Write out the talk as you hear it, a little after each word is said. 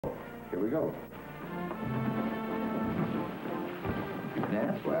Here we go. You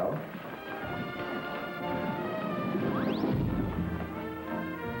dance well.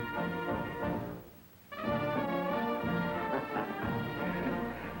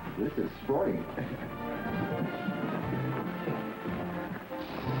 This is sporting.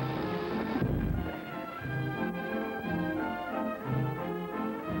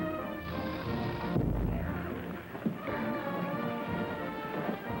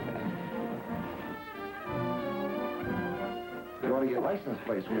 You ought to get license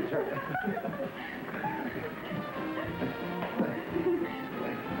plates when you turn.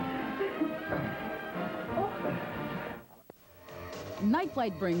 Night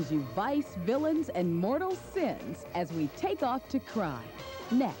Flight brings you vice, villains, and mortal sins as we take off to crime.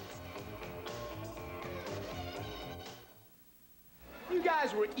 Next. You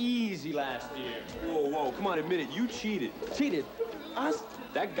guys were easy last year. Whoa, whoa, come on, admit it. You cheated. Cheated? Us?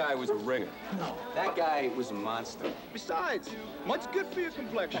 That guy was a ringer. No, that guy was a monster. Besides, much good for your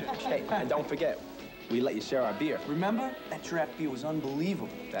complexion. Hey, and don't forget, we let you share our beer. Remember? That draft beer was unbelievable.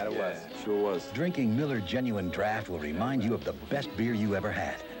 That it was. Sure was. Drinking Miller Genuine Draft will remind you of the best beer you ever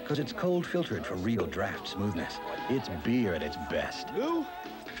had, because it's cold filtered for real draft smoothness. It's beer at its best. Lou,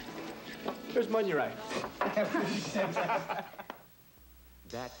 here's money right.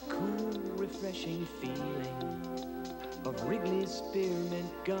 That cool, refreshing feeling of Wrigley's Spearmint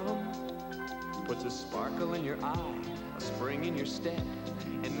Gum puts a sparkle in your eye, a spring in your step,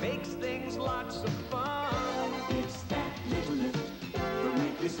 and makes things lots of fun. It's that little lift from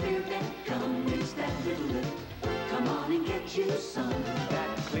Wrigley's Spearmint Gum. It's that little lift. Come on and get you some.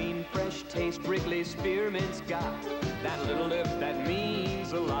 That clean, fresh taste Wrigley's Spearmint's got. That little lift that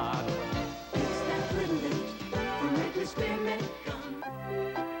means a lot. It's that little lift from Wrigley's Spearmint Gum.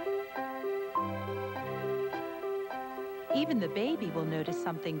 Even the baby will notice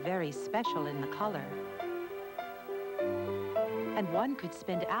something very special in the color. And one could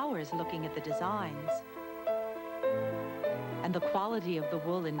spend hours looking at the designs. And the quality of the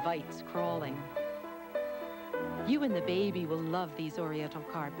wool invites crawling. You and the baby will love these Oriental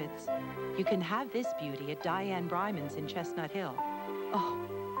carpets. You can have this beauty at Diane Bryman's in Chestnut Hill. Oh,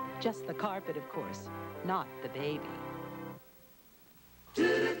 just the carpet, of course, not the baby.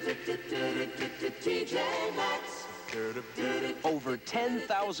 TJ Maxx. Over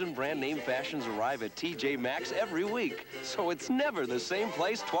 10,000 brand name fashions arrive at TJ Maxx every week, so it's never the same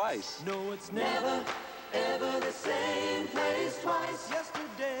place twice. No, it's never, ever the same place twice.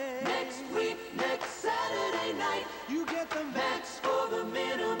 Yesterday, next week, next Saturday night, you get the Max for the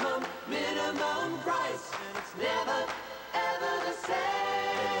minimum price. And it's never, ever the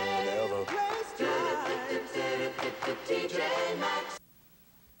same place twice. TJ Maxx.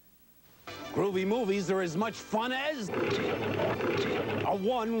 Groovy movies are as much fun as a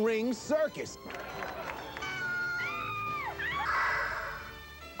one-ring circus.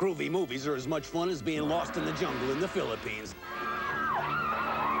 Groovy movies are as much fun as being lost in the jungle in the Philippines.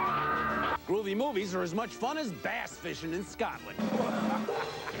 Groovy movies are as much fun as bass fishing in Scotland.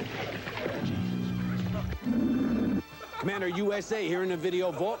 Commander USA here in the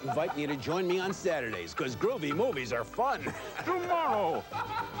Video Vault inviting you to join me on Saturdays, because groovy movies are fun. Tomorrow.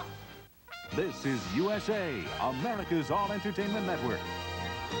 This is USA, America's all-entertainment network.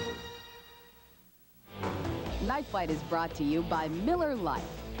 Night Flight is brought to you by Miller Lite.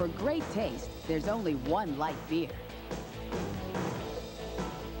 For great taste, there's only one light beer.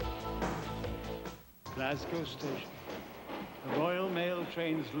 Glasgow Station. The Royal Mail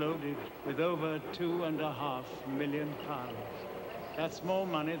train's loaded with over £2.5 million. That's more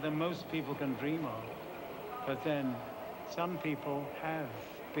money than most people can dream of. But then, some people have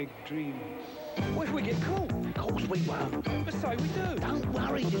big dreams. What if we get caught? Of course we won't. But so we do. Don't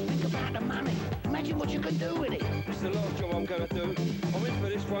worry, just think about the money. Imagine what you can do with it. It's the last job I'm going to do. I'm in for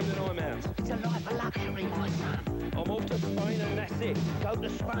this one and I'm out. It's a life of luxury, my son. I'm off to Spain and that's it. Go to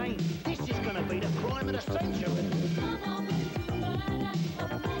Spain. This is going to be the crime of the century.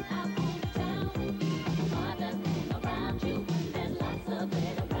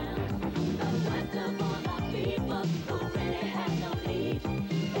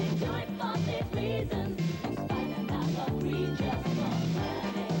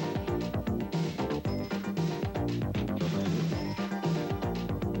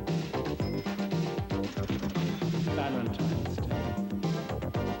 Valentine's Day.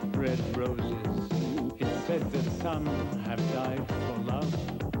 Red roses. It's said that some have died for love.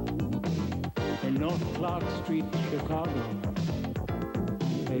 In North Clark Street, Chicago,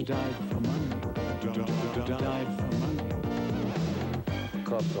 they died for money. Died for money.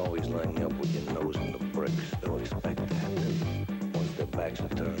 Cops always line you up with your nose in the bricks. They'll expect that. Once they're backs are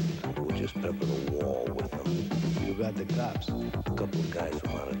turned, we'll just pepper the wall with them. You got the cops? A couple of guys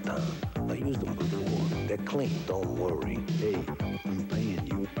from out of town. I used them before. They're clean, don't worry. Hey, I'm paying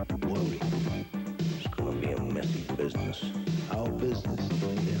you. Worry. It's gonna be a messy business. Our business,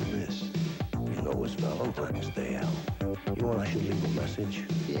 their mess. You know it's Valentine's Day, Al. You want I should leave a message?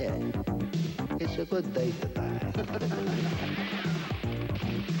 Yeah. It's a good day to die.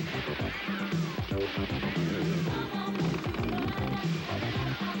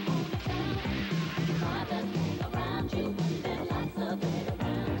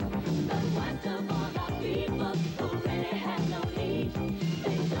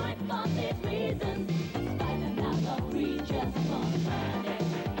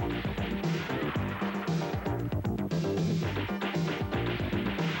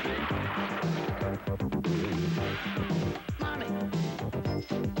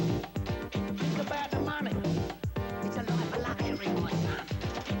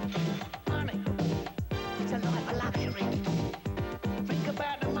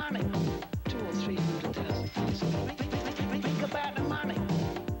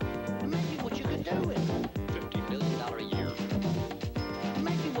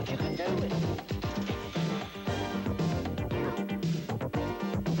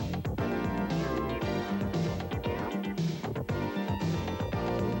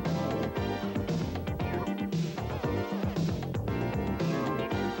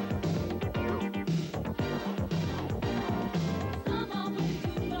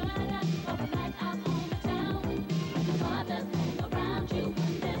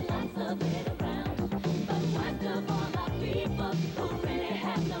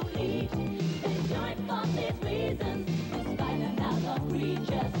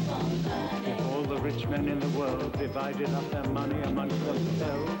 Men in the world divided up their money amongst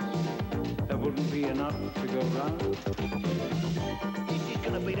themselves, there wouldn't be enough to go round. This is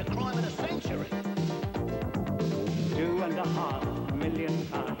going to be the crime of the century. £2.5 million.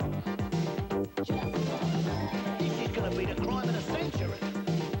 This is going to be the crime of the century.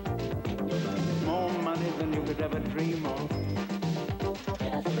 More money than you could ever dream of. Don't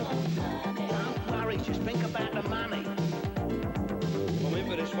worry, just think about the money. I'm in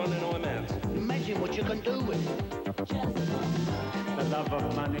for this one and I'm out. Imagine what you can do with it. The love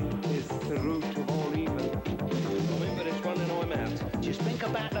of money is the root of all evil. I'm in for this one and I'm out. Just think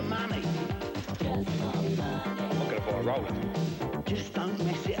about the money. I'm not going to buy a roller. Just don't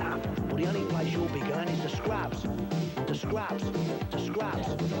mess it up. Well, the only place you'll be going is the Scrubs. The Scrubs. The Scrubs.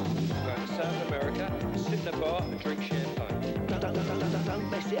 I'm going to South America, sit in a bar and drink champagne. Don't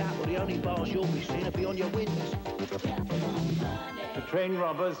mess it up. Well, the only bars you'll be seeing are beyond your windows. The train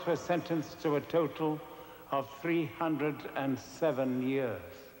robbers were sentenced to a total of 307 years.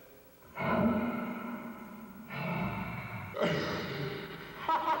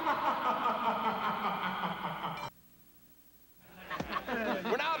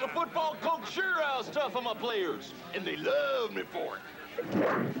 When I was a football coach, sure I was tough on my players, and they loved me for it.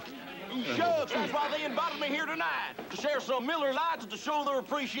 Shucks, that's why they invited me here tonight, to share some Miller Lights and to show their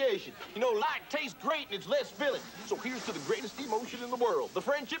appreciation. You know, light tastes great and it's less filling. So here's to the greatest emotion in the world, the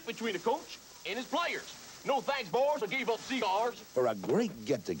friendship between a coach and his players. No thanks, boys, I gave up cigars. For a great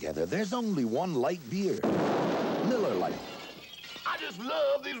get-together, there's only one light beer. Miller Lite. I just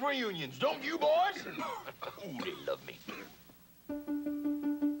love these reunions, don't you, boys? Ooh, they love me.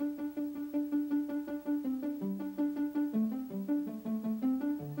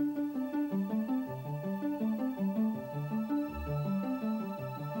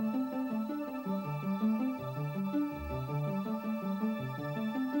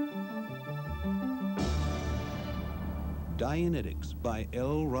 Dianetics by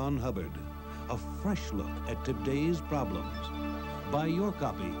L. Ron Hubbard. A fresh look at today's problems. Buy your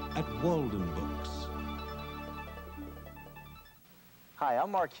copy at Walden Books. Hi, I'm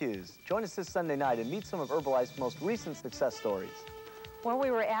Mark Hughes. Join us this Sunday night and meet some of Herbalife's most recent success stories. Well,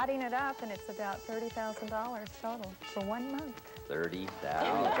 we were adding it up, and it's about $30,000 total for 1 month. 30,000.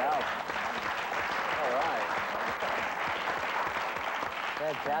 All right.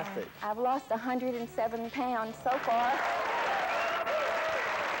 Fantastic. I've lost 107 pounds so far.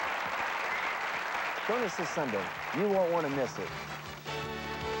 Join us this Sunday. You won't want to miss it.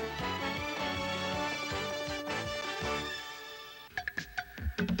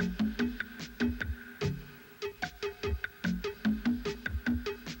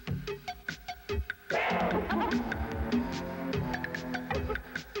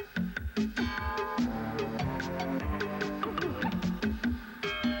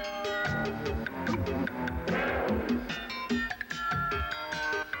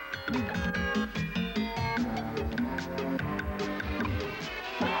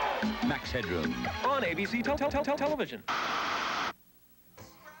 Max Headroom. On ABC television.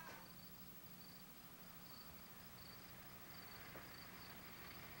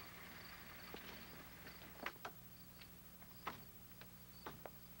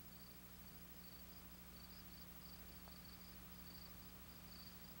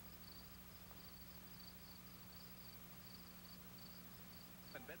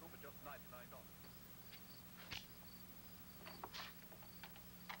 Bedroom for just $99.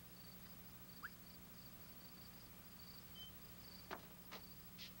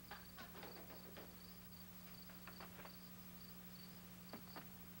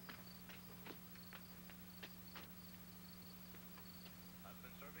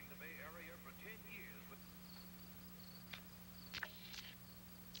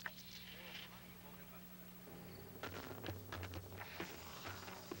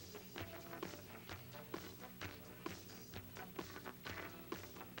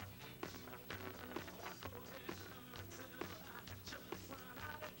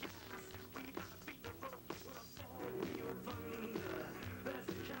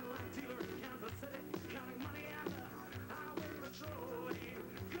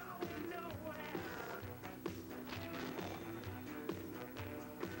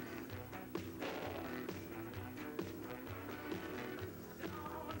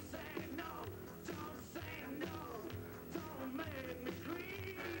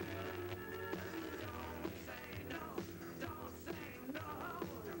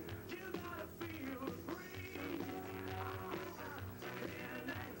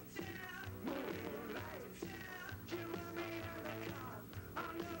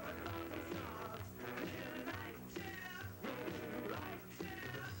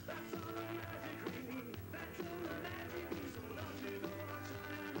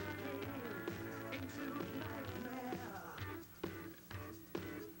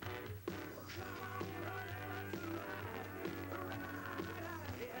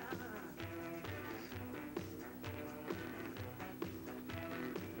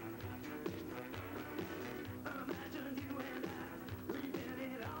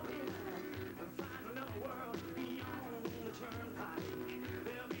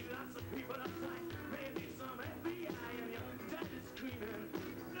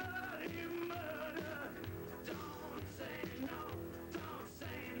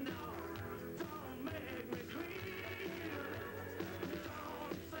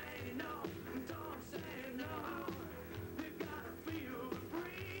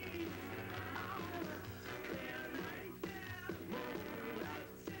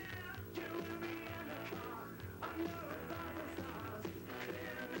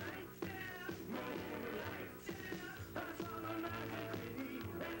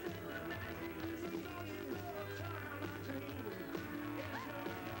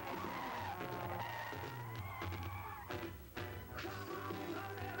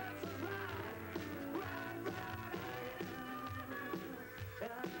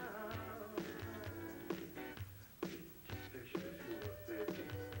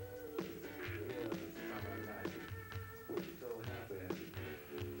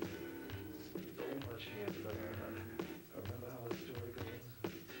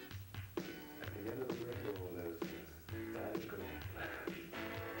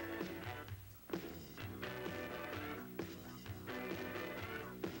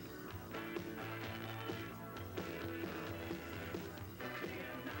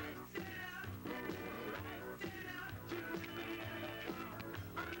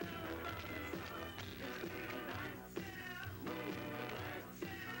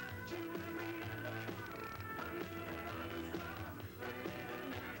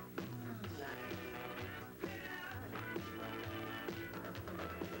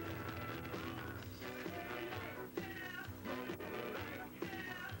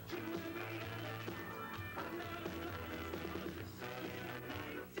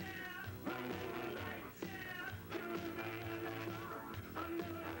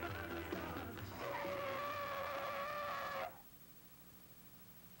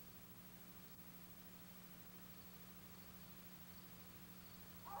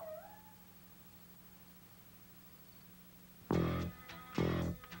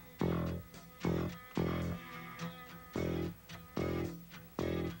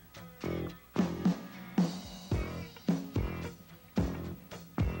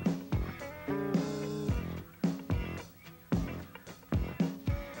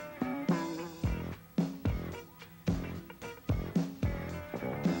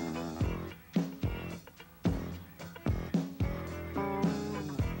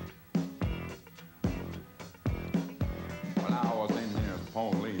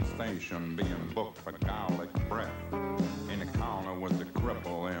 station being booked for garlic breath. In the corner was the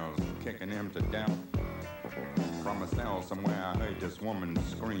cripple, they was kicking him to death. From a cell somewhere I heard this woman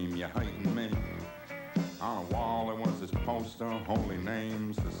scream, "You hating me?" On a wall there was this poster, Holy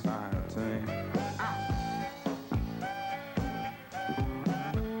Name Society.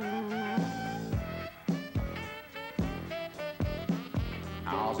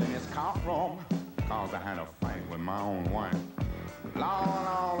 I was in this courtroom, cause I had a fight with my own wife.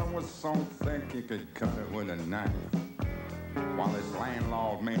 Lord, it was so thick you could cut it with a knife. While his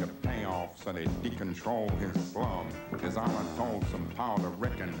landlord made a payoff so they decontrol his slum. His honor told some powder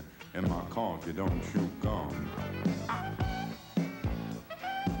reckon, in my court you don't chew gum.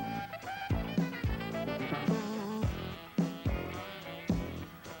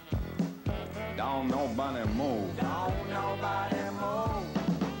 Don't nobody move. Don't nobody move.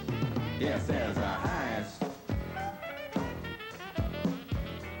 Yes, there's a heist.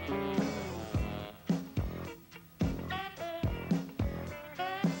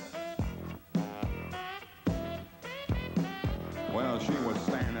 Well, she was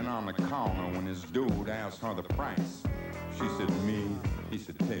standing on the corner when this dude asked her the price. She said, "Me?" He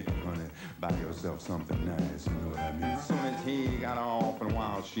said, "Take it, honey. Buy yourself something nice." You know what I mean? As soon as he got off and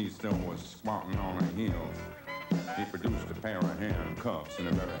while she still was squatting on her heels, he produced a pair of handcuffs and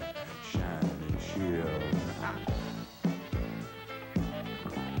a very shiny shield.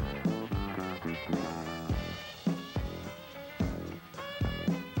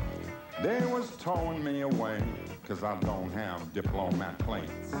 They was towing me away, cause I don't have diplomat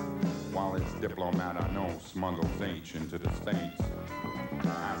plates. While it's diplomat I know smuggles H into the States.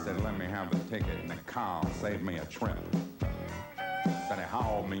 I said, "Let me have the ticket in the car, save me a trip." Said he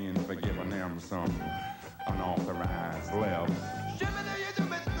hauled me in for giving them some unauthorized lip.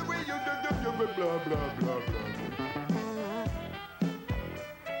 Blah, blah, blah, blah.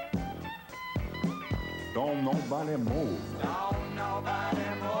 Don't nobody move. Don't nobody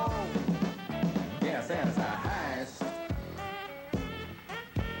move. Yes, there's a heist.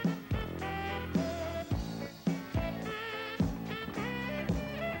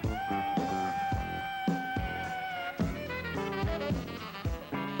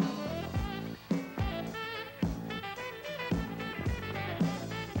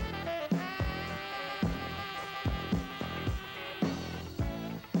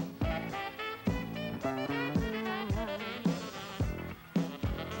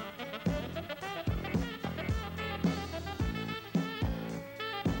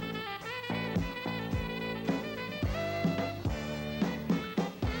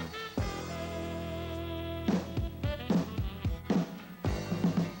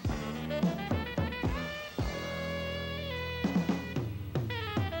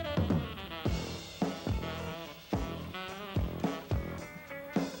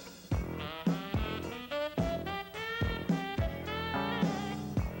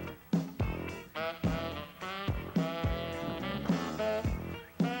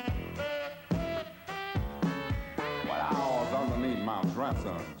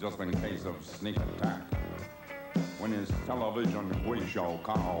 Dresser, just in case of sneak attack. When his television quiz show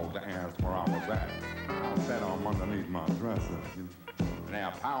called to ask where I was at, I said I'm underneath my dresser. And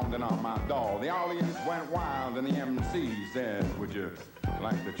they're pounding on my door. The audience went wild and the MC said, "Would you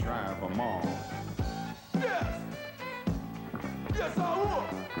like to try for more?" Yes! Yes, I would!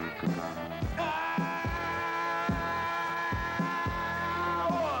 I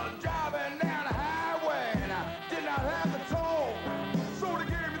was driving down the highway and I did not have the toll. So they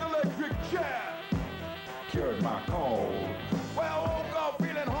gave me the electric chair, cured my cold. Well, I woke up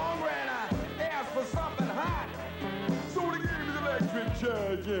feeling hungry and I asked for something hot. So they gave me the electric chair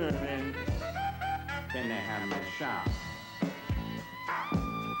again, and then they had me shot.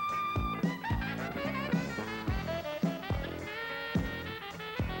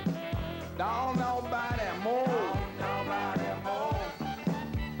 Don't nobody move. Don't nobody move.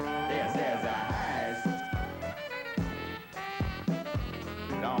 This is a heist.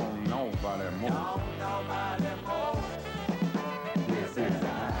 Don't nobody move. Don't nobody move.